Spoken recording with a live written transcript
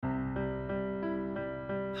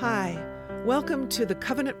Hi, welcome to the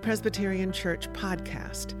Covenant Presbyterian Church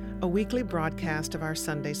podcast, a weekly broadcast of our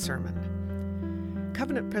Sunday sermon.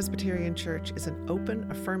 Covenant Presbyterian Church is an open,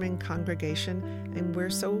 affirming congregation, and we're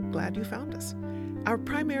so glad you found us. Our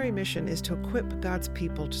primary mission is to equip God's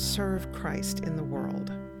people to serve Christ in the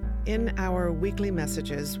world. In our weekly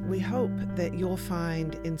messages, we hope that you'll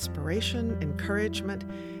find inspiration, encouragement,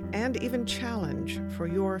 and even challenge for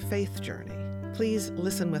your faith journey. Please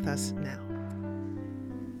listen with us now.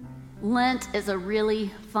 Lent is a really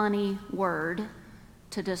funny word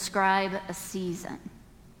to describe a season.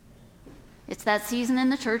 It's that season in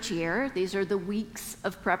the church year. These are the weeks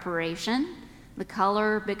of preparation. The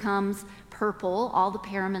color becomes purple. All the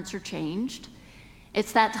paraments are changed.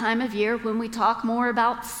 It's that time of year when we talk more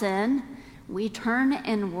about sin. We turn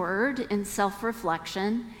inward in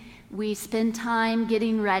self-reflection. We spend time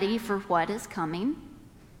getting ready for what is coming.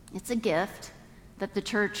 It's a gift that the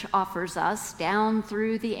church offers us down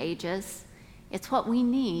through the ages. It's what we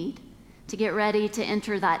need to get ready to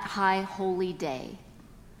enter that high holy day.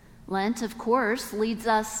 Lent, of course, leads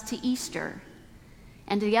us to Easter.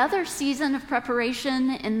 And the other season of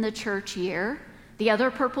preparation in the church year, the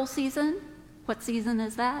other purple season, what season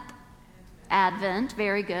is that? Advent,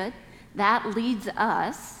 very good. That leads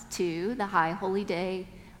us to the high holy day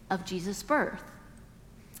of Jesus' birth.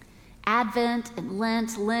 Advent and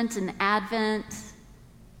Lent and Advent.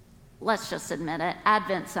 Let's just admit it.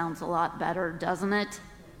 Advent sounds a lot better, doesn't it?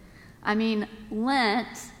 I mean, Lent,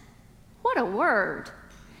 what a word.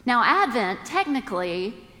 Now, Advent,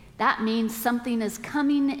 technically, that means something is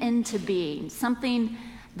coming into being, something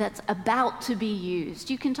that's about to be used.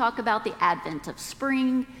 You can talk about the advent of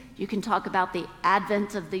spring. You can talk about the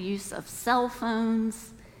advent of the use of cell phones.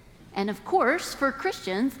 And of course, for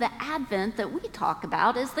Christians, the advent that we talk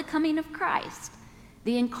about is the coming of Christ,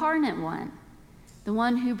 the incarnate one, the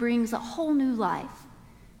one who brings a whole new life,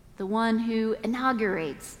 the one who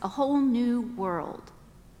inaugurates a whole new world.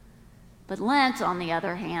 But Lent, on the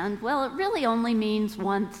other hand, well, it really only means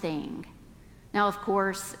one thing. Now, of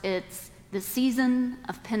course, it's the season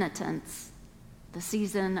of penitence, the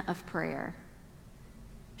season of prayer.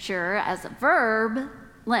 Sure, as a verb,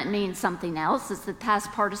 Lent means something else. It's the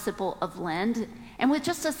past participle of Lent. And with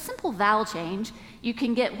just a simple vowel change, you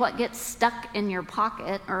can get what gets stuck in your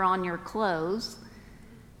pocket or on your clothes.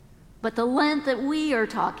 But the Lent that we are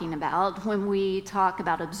talking about, when we talk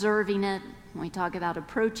about observing it, when we talk about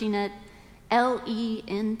approaching it,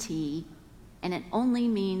 L-E-N-T, and it only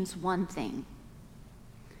means one thing: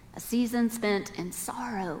 a season spent in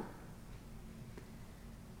sorrow,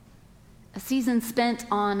 a season spent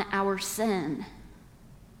on our sin,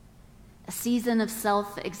 a season of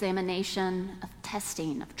self-examination, of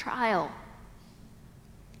testing, of trial.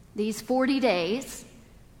 These 40 days,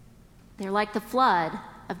 they're like the flood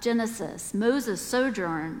of Genesis, Moses'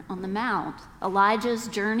 sojourn on the Mount, Elijah's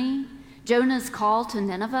journey, Jonah's call to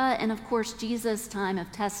Nineveh, and of course, Jesus' time of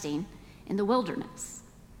testing in the wilderness.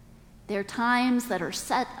 They're times that are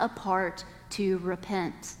set apart to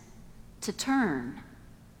repent, to turn,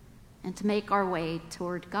 and to make our way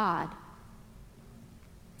toward God.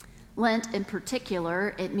 Lent in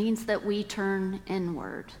particular, it means that we turn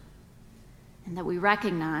inward and that we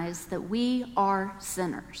recognize that we are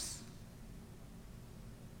sinners.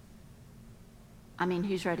 I mean,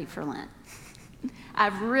 who's ready for Lent?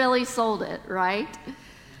 I've really sold it, right?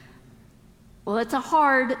 Well, it's a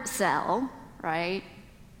hard sell, right?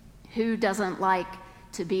 Who doesn't like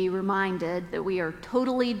to be reminded that we are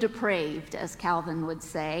totally depraved, as Calvin would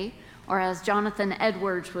say, or as Jonathan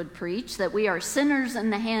Edwards would preach, that we are sinners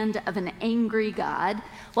in the hand of an angry God?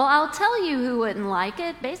 Well, I'll tell you who wouldn't like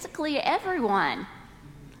it. Basically, everyone.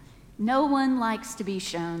 No one likes to be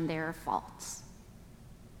shown their faults.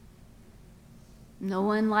 No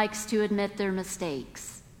one likes to admit their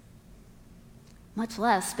mistakes, much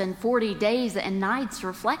less spend 40 days and nights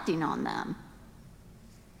reflecting on them.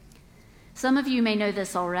 Some of you may know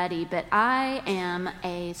this already, but I am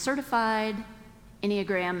a certified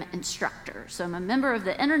Enneagram instructor. So I'm a member of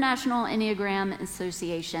the International Enneagram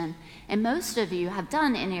Association, and most of you have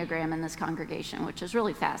done Enneagram in this congregation, which is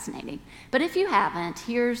really fascinating. But if you haven't,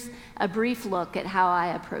 here's a brief look at how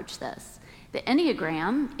I approach this. The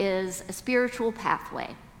Enneagram is a spiritual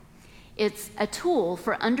pathway. It's a tool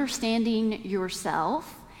for understanding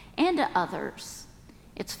yourself and others.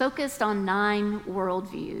 It's focused on 9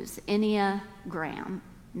 worldviews, Enneagram,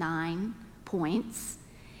 9 points.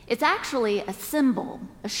 It's actually a symbol,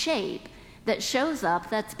 a shape that shows up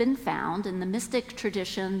that's been found in the mystic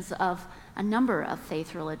traditions of a number of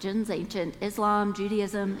faith religions, ancient Islam,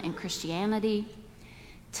 Judaism, and Christianity.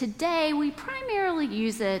 Today, we primarily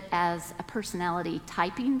use it as a personality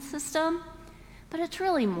typing system, But it's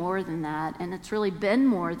really more than that, and it's really been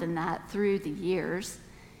more than that through the years.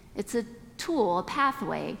 It's a tool, a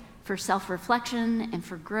pathway for self-reflection and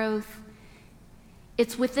for growth.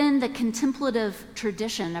 It's within the contemplative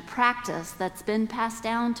tradition, a practice that's been passed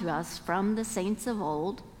down to us from the saints of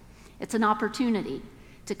old. It's an opportunity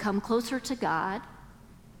to come closer to God,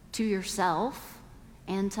 to yourself,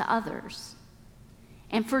 and to others.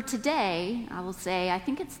 And for today, I will say, I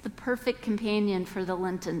think it's the perfect companion for the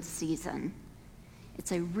Lenten season.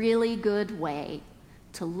 It's a really good way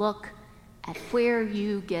to look at where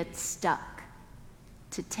you get stuck,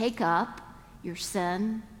 to take up your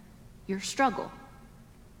sin, your struggle.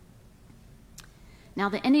 Now,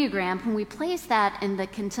 the Enneagram, when we place that in the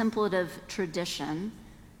contemplative tradition,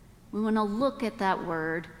 we want to look at that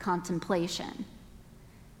word, contemplation.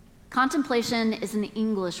 Contemplation is an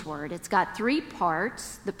English word. It's got 3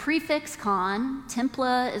 parts. The prefix con,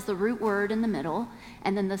 templa is the root word in the middle,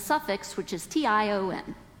 and then the suffix, which is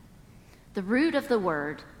tion. The root of the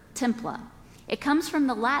word, templa. It comes from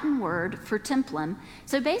the Latin word for templum.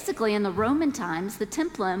 So basically, in the Roman times, the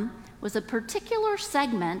templum was a particular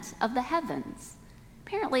segment of the heavens.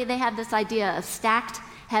 Apparently, they had this idea of stacked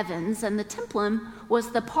heavens, and the templum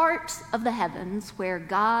was the part of the heavens where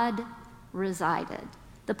God resided,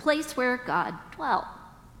 the place where God dwelt.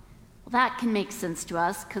 Well, that can make sense to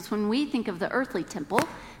us because when we think of the earthly temple,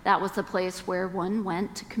 that was the place where one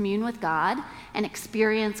went to commune with God and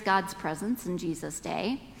experience God's presence in Jesus'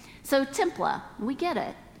 day. So templa, we get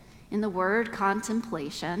it. In the word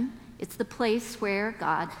contemplation, it's the place where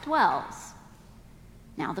God dwells.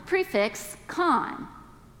 Now the prefix con.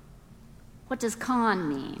 What does con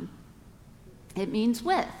mean? It means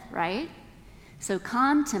with, right? So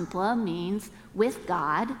contempla means with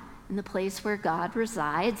God, in the place where God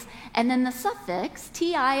resides. And then the suffix,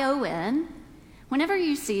 tion, whenever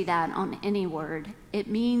you see that on any word, it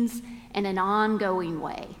means in an ongoing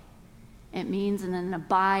way. It means in an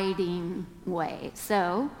abiding way.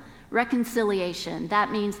 So reconciliation,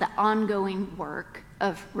 that means the ongoing work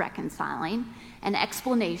of reconciling. An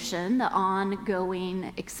explanation, the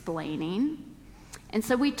ongoing explaining. And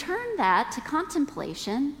so we turn that to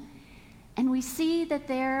contemplation, and we see that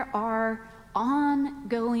there are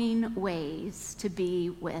ongoing ways to be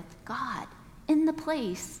with God in the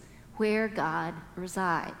place where God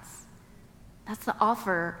resides. That's the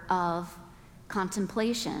offer of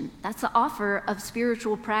contemplation. That's the offer of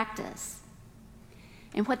spiritual practice.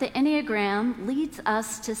 And what the Enneagram leads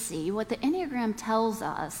us to see, what the Enneagram tells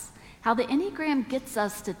us, how the Enneagram gets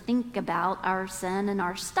us to think about our sin and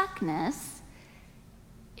our stuckness,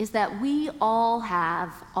 is that we all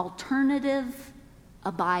have alternative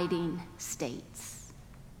abiding states,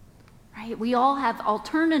 right? We all have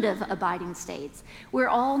alternative abiding states. We're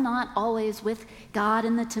all not always with God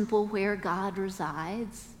in the temple where God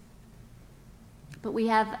resides, but we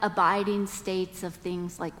have abiding states of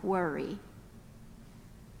things like worry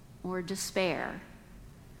or despair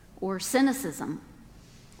or cynicism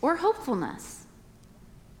or hopefulness.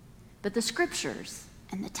 But the scriptures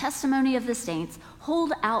and the testimony of the saints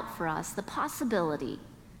hold out for us the possibility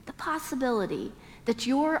that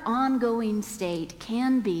your ongoing state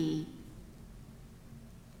can be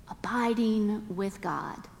abiding with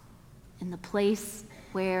God in the place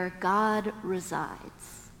where God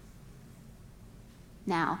resides.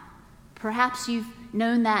 Now, perhaps you've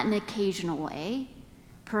known that in an occasional way.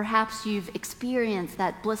 Perhaps you've experienced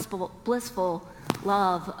that blissful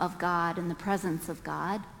love of God and the presence of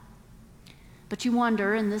God. But you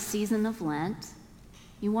wonder in this season of Lent,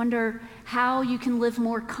 you wonder how you can live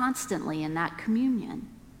more constantly in that communion.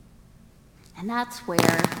 And that's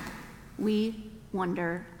where we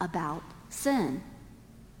wonder about sin.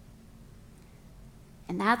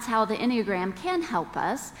 And that's how the Enneagram can help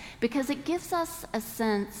us, because it gives us a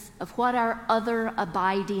sense of what our other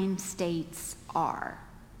abiding states are.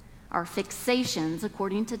 Our fixations,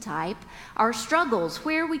 according to type, our struggles,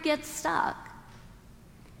 where we get stuck.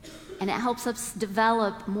 And it helps us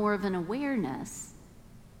develop more of an awareness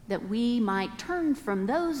that we might turn from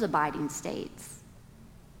those abiding states,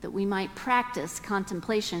 that we might practice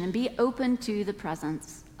contemplation and be open to the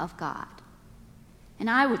presence of God. And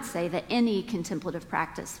I would say that any contemplative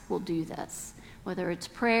practice will do this, whether it's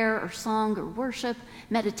prayer or song or worship,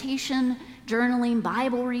 meditation, journaling,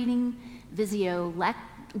 Bible reading, Visio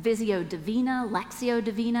Divina, Lectio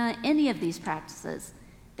Divina, any of these practices.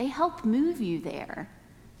 They help move you there.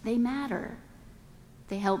 They matter.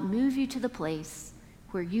 They help move you to the place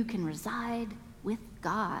where you can reside with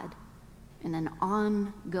God in an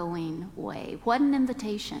ongoing way. What an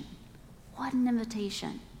invitation. What an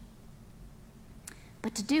invitation.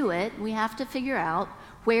 But to do it, we have to figure out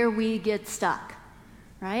where we get stuck,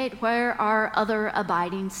 right? Where our other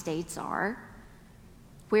abiding states are,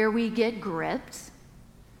 where we get gripped,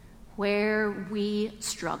 where we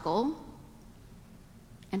struggle.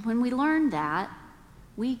 And when we learn that,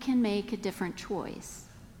 we can make a different choice,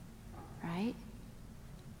 right?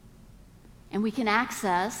 And we can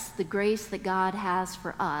access the grace that God has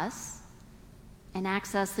for us and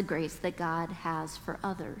access the grace that God has for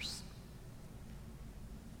others.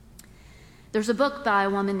 There's a book by a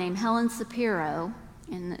woman named Helen Shapiro,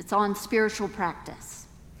 and it's on spiritual practice.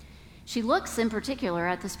 She looks in particular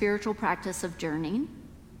at the spiritual practice of journaling,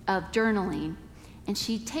 and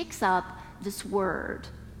she takes up this word,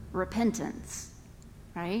 repentance,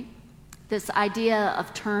 right? This idea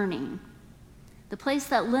of turning, the place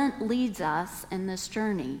that Lent leads us in this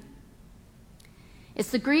journey.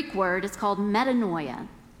 It's the Greek word, it's called metanoia,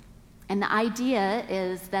 and the idea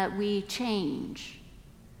is that we change,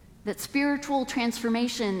 that spiritual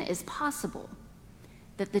transformation is possible,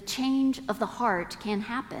 that the change of the heart can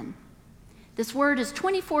happen. This word is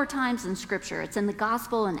 24 times in Scripture. It's in the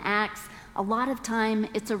Gospel and Acts. A lot of time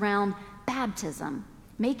it's around baptism,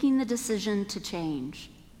 making the decision to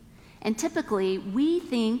change. And typically we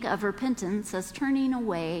think of repentance as turning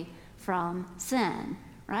away from sin,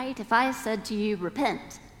 right? If I said to you,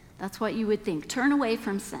 repent, that's what you would think. Turn away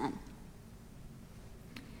from sin.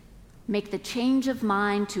 Make the change of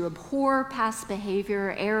mind to abhor past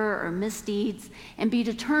behavior, error, or misdeeds, and be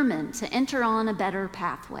determined to enter on a better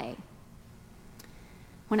pathway.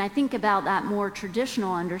 When I think about that more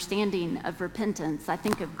traditional understanding of repentance, I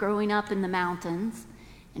think of growing up in the mountains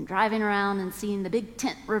and driving around and seeing the big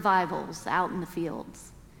tent revivals out in the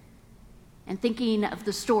fields, and thinking of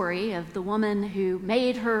the story of the woman who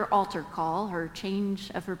made her altar call, her change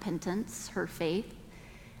of repentance, her faith,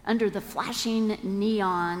 under the flashing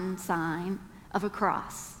neon sign of a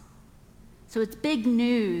cross. So it's big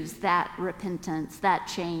news, that repentance, that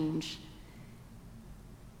change.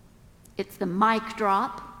 It's the mic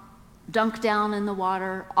drop, dunk down in the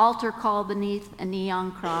water, altar call beneath a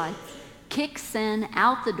neon cross, kick sin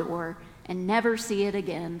out the door and never see it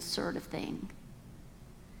again sort of thing.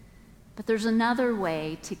 But there's another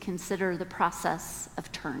way to consider the process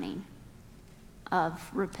of turning, of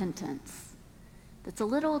repentance, that's a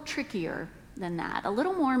little trickier than that, a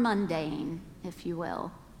little more mundane, if you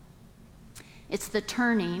will. It's the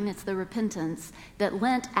turning, it's the repentance that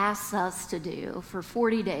Lent asks us to do for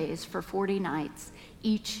 40 days, for 40 nights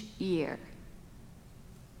each year.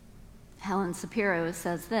 Helen Shapiro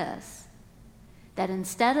says this, that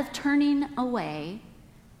instead of turning away,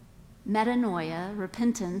 metanoia,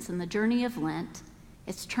 repentance, and the journey of Lent,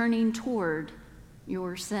 it's turning toward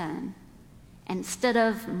your sin. And instead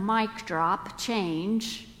of mic drop,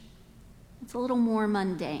 change, it's a little more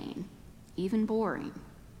mundane, even boring.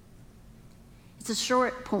 It's a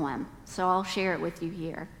short poem, so I'll share it with you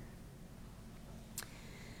here.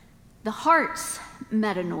 The heart's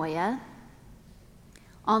metanoia,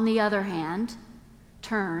 on the other hand,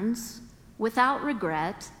 turns without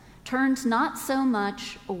regret, turns not so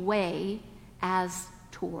much away as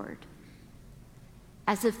toward.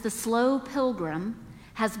 As if the slow pilgrim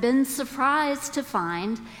has been surprised to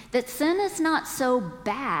find that sin is not so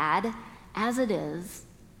bad as it is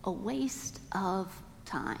a waste of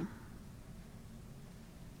time.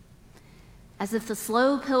 As if the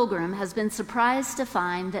slow pilgrim has been surprised to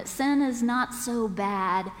find that sin is not so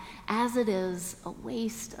bad as it is a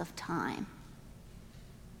waste of time.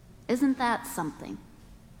 Isn't that something?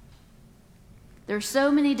 There's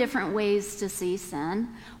so many different ways to see sin.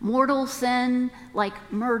 Mortal sin,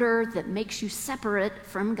 like murder, that makes you separate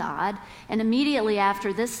from God. And immediately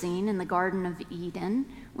after this scene in the Garden of Eden,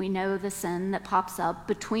 we know the sin that pops up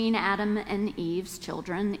between Adam and Eve's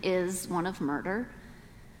children is one of murder.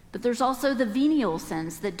 But there's also the venial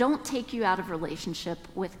sins that don't take you out of relationship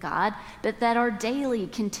with God, but that are daily,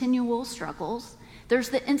 continual struggles. There's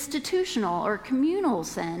the institutional or communal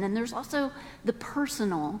sin, and there's also the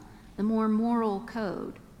personal, the more moral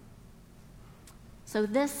code. So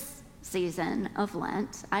this season of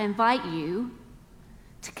Lent, I invite you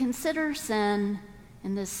to consider sin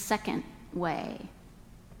in this second way.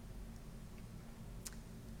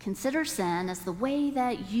 Consider sin as the way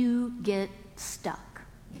that you get stuck,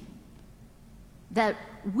 that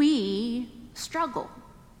we struggle,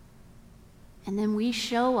 and then we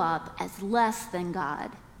show up as less than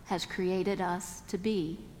God has created us to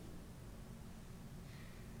be.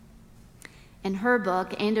 In her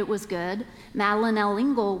book, And It Was Good, Madeleine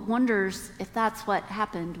L'Engle wonders if that's what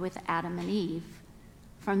happened with Adam and Eve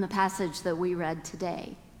from the passage that we read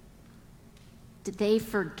today. Did they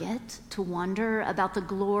forget to wonder about the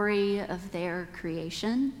glory of their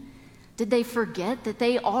creation? Did they forget that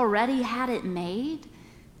they already had it made?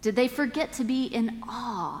 Did they forget to be in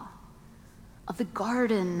awe of the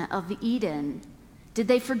Garden of Eden? Did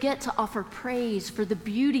they forget to offer praise for the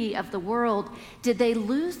beauty of the world? Did they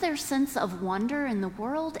lose their sense of wonder in the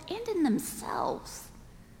world and in themselves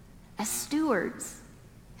as stewards,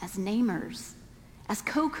 as namers, as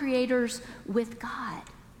co-creators with God?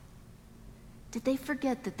 Did they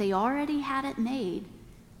forget that they already had it made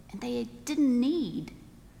and they didn't need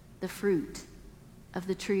the fruit of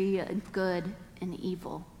the tree of good and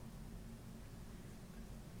evil?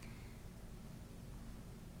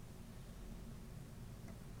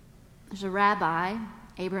 There's a rabbi,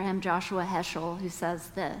 Abraham Joshua Heschel, who says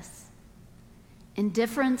this: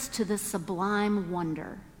 indifference to the sublime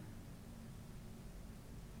wonder.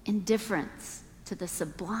 Indifference to the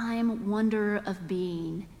sublime wonder of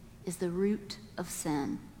being is the root of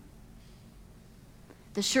sin.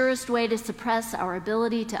 The surest way to suppress our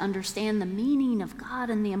ability to understand the meaning of God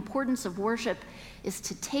and the importance of worship is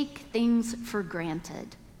to take things for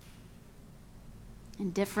granted.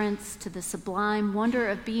 Indifference to the sublime wonder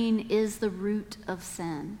of being is the root of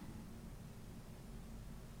sin.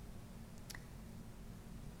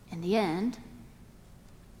 In the end,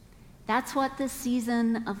 that's what this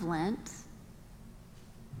season of Lent,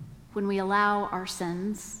 when we allow our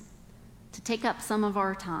sins to take up some of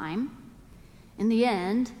our time, in the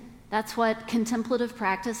end, that's what contemplative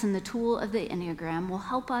practice and the tool of the Enneagram will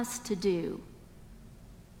help us to do.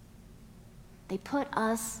 They put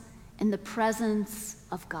us in the presence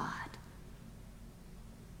of God,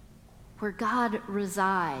 where God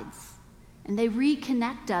resides, and they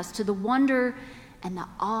reconnect us to the wonder and the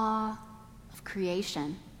awe of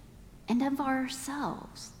creation and of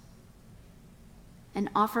ourselves, and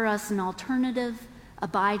offer us an alternative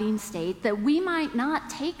abiding state that we might not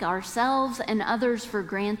take ourselves and others for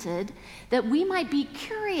granted, that we might be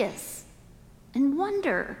curious and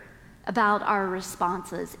wonder about our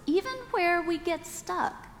responses, even where we get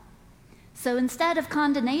stuck. So instead of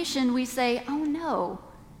condemnation, we say, oh no,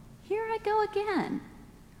 here I go again.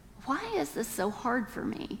 Why is this so hard for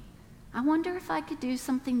me? I wonder if I could do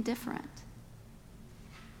something different.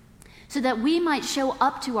 So that we might show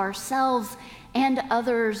up to ourselves and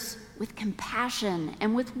others with compassion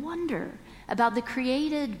and with wonder about the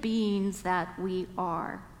created beings that we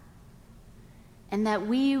are. And that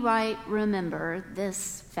we might remember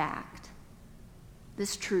this fact,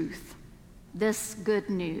 this truth, this good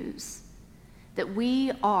news, that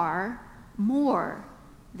we are more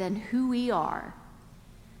than who we are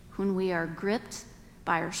when we are gripped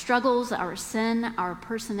by our struggles, our sin, our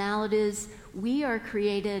personalities. We are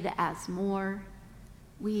created as more.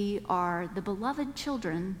 We are the beloved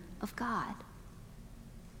children of God.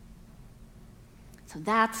 So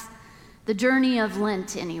that's the journey of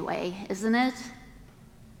Lent anyway, isn't it?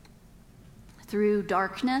 Through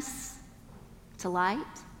darkness to light.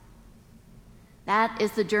 That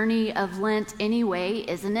is the journey of Lent anyway,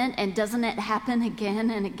 isn't it? And doesn't it happen again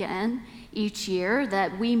and again each year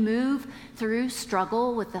that we move through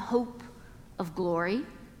struggle with the hope of glory?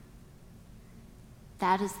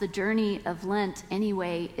 That is the journey of Lent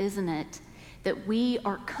anyway, isn't it? That we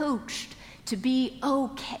are coached to be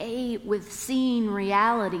okay with seeing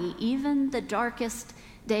reality, even the darkest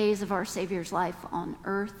days of our Savior's life on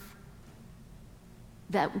earth,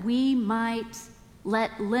 that we might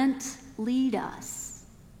let Lent lead us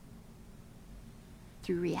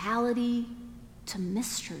through reality to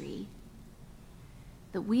mystery,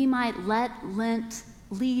 that we might let Lent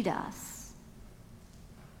lead us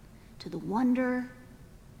to the wonder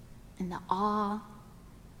and the awe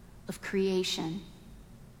of creation.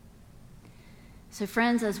 So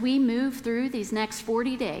friends, as we move through these next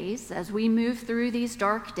 40 days, as we move through these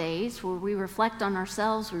dark days where we reflect on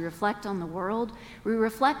ourselves, we reflect on the world, we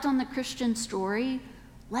reflect on the Christian story,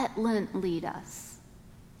 let Lent lead us.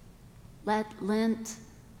 Let Lent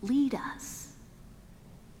lead us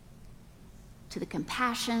to the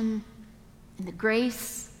compassion and the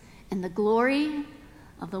grace and the glory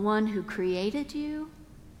of the one who created you,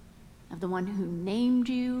 of the one who named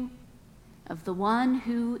you, of the one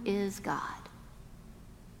who is God.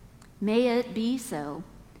 May it be so.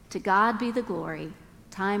 To God be the glory,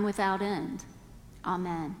 time without end.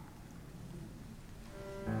 Amen.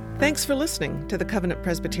 Thanks for listening to the Covenant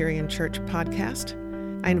Presbyterian Church podcast.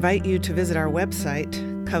 I invite you to visit our website,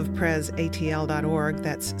 covpresatl.org.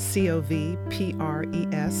 That's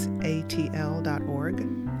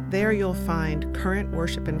covpresatl.org. There you'll find current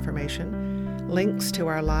worship information, links to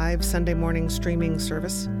our live Sunday morning streaming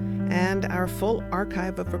service, and our full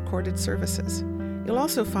archive of recorded services. You'll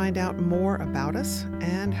also find out more about us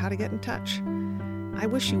and how to get in touch. I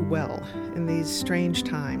wish you well in these strange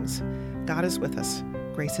times. God is with us.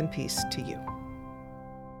 Grace and peace to you.